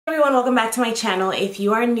Everyone, welcome back to my channel. If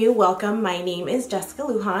you are new, welcome. My name is Jessica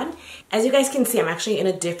Lujan. As you guys can see, I'm actually in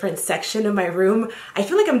a different section of my room. I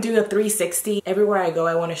feel like I'm doing a 360. Everywhere I go,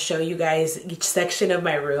 I want to show you guys each section of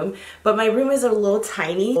my room, but my room is a little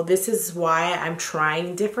tiny. So this is why I'm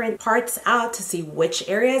trying different parts out to see which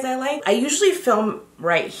areas I like. I usually film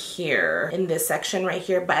right here in this section right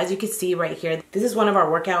here, but as you can see right here, this is one of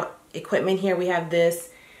our workout equipment here. We have this.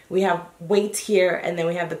 We have weights here, and then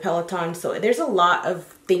we have the Peloton. So there's a lot of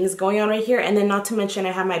things going on right here. And then not to mention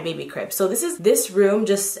I have my baby crib. So this room,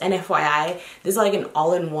 just an FYI, this is like an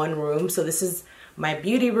all-in-one room. So this is my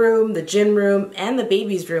beauty room, the gym room, and the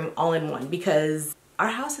baby's room all in one because our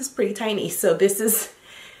house is pretty tiny. So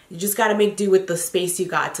you just gotta make do with the space you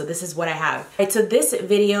got. So this is what I have. All right, so this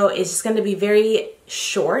video is just gonna be very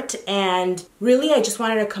short, and really I just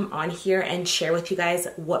wanted to come on here and share with you guys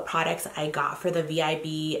what products I got for the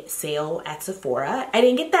VIB sale at Sephora. I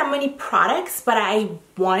didn't get that many products, but I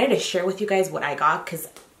wanted to share with you guys what I got because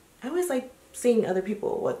I always like seeing other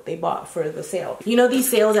people what they bought for the sale. You know, these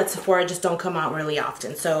sales at Sephora just don't come out really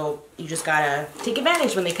often, so you just gotta take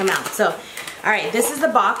advantage when they come out. So all right, this is the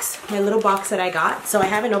box, my little box that I got. So I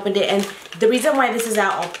haven't opened it, and the reason why this is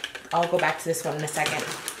out, I'll go back to this one in a second.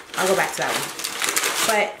 I'll go back to that one.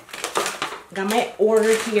 But got my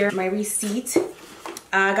order here, my receipt.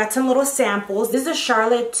 Got some little samples. This is a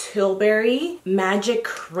Charlotte Tilbury Magic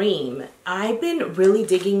Cream. I've been really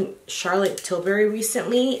digging Charlotte Tilbury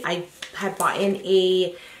recently. I had bought in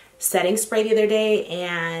a setting spray the other day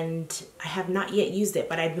and I have not yet used it,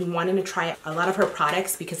 but I've been wanting to try a lot of her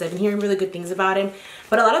products because I've been hearing really good things about it.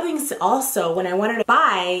 But a lot of things also when I wanted to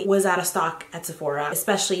buy was out of stock at Sephora,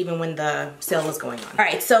 especially even when the sale was going on. All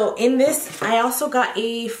right, so in this, I also got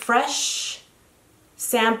a fresh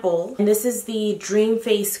sample, and this is the Dream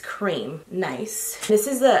Face Cream. Nice. This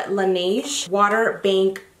is the Laneige Water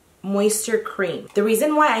Bank Moisture Cream. The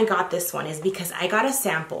reason why I got this one is because I got a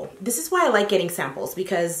sample. This is why I like getting samples,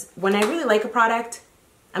 because when I really like a product,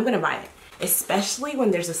 I'm gonna buy it. Especially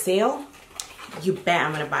when there's a sale, you bet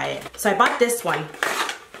I'm gonna buy it. So I bought this one.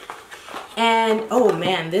 And oh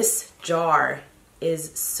man, this jar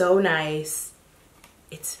is so nice.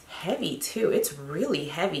 It's heavy too. It's really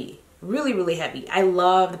heavy. Really heavy. I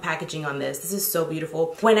love the packaging on this. This is so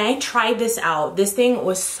beautiful. When I tried this out, this thing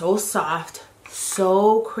was so soft,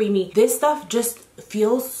 so creamy. This stuff just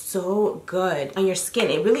feels so good on your skin.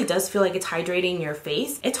 It really does feel like it's hydrating your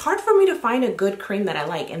face. It's hard for me to find a good cream that I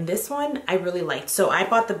like, and this one I really liked. So I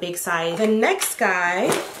bought the big size. The next guy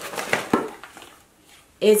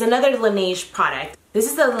is another Laneige product. This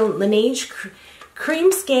is the Laneige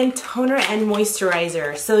Cream Skin Toner and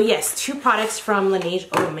Moisturizer. So yes, two products from Laneige.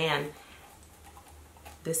 Oh man,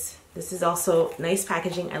 this is also nice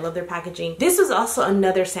packaging. I love their packaging. This was also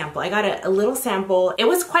another sample. I got a little sample. It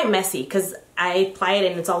was quite messy because I apply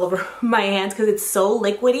it and it's all over my hands because it's so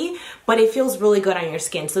liquidy, but it feels really good on your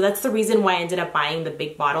skin. So that's the reason why I ended up buying the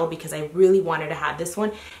big bottle, because I really wanted to have this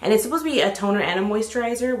one. And it's supposed to be a toner and a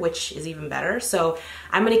moisturizer, which is even better. So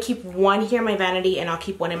I'm gonna keep one here in my vanity and I'll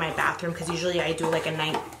keep one in my bathroom because usually I do like a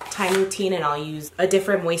nighttime routine and I'll use a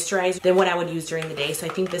different moisturizer than what I would use during the day. So I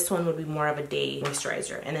think this one would be more of a day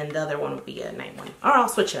moisturizer and then the other one would be a night one. Or I'll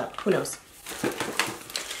switch it up, who knows.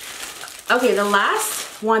 Okay, the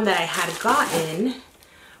last one that I had gotten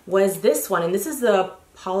was this one, and this is the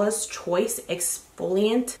Paula's Choice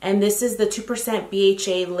Exfoliant, and this is the 2%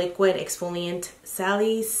 BHA liquid exfoliant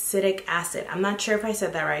salicylic acid. I'm not sure if I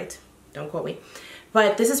said that right, don't quote me.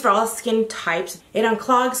 But this is for all skin types. It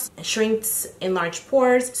unclogs, shrinks enlarged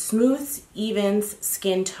pores, smooths, evens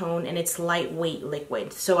skin tone, and it's lightweight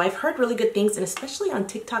liquid. So I've heard really good things, and especially on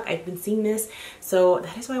TikTok, I've been seeing this. So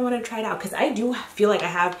that is why I want to try it out, because I do feel like I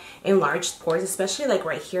have enlarged pores, especially like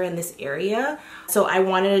right here in this area. So I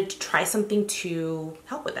wanted to try something to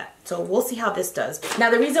help with that. So we'll see how this does. Now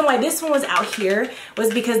the reason why this one was out here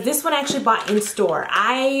was because this one I actually bought in store.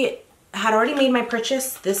 I had already made my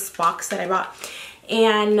purchase, this box that I bought.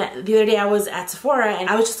 And the other day I was at Sephora and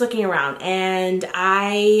I was just looking around and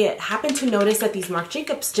I happened to notice that these Marc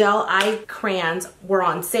Jacobs gel eye crayons were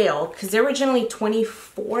on sale because they're originally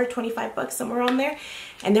 24, 25 bucks, somewhere on there.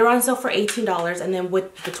 And they were on sale for $18, and then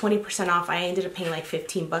with the 20% off, I ended up paying like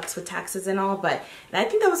 15 bucks with taxes and all, but I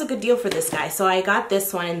think that was a good deal for this guy. So I got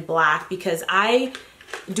this one in black because I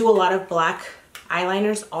do a lot of black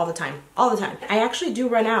eyeliners all the time. I actually do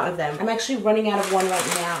run out of them. I'm actually running out of one right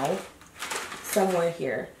now, somewhere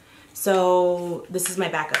here. So this is my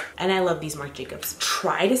backup, and I love these Marc Jacobs.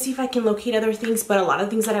 Try to see if I can locate other things, but a lot of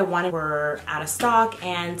things that I wanted were out of stock,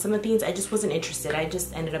 and some of the things I just wasn't interested. I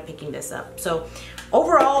just ended up picking this up. So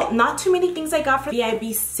overall, not too many things I got for the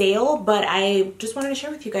VIB sale, but I just wanted to share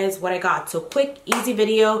with you guys what I got. So quick, easy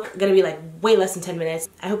video, gonna be like way less than 10 minutes.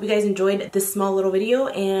 I hope you guys enjoyed this small little video,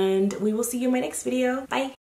 and we will see you in my next video. Bye.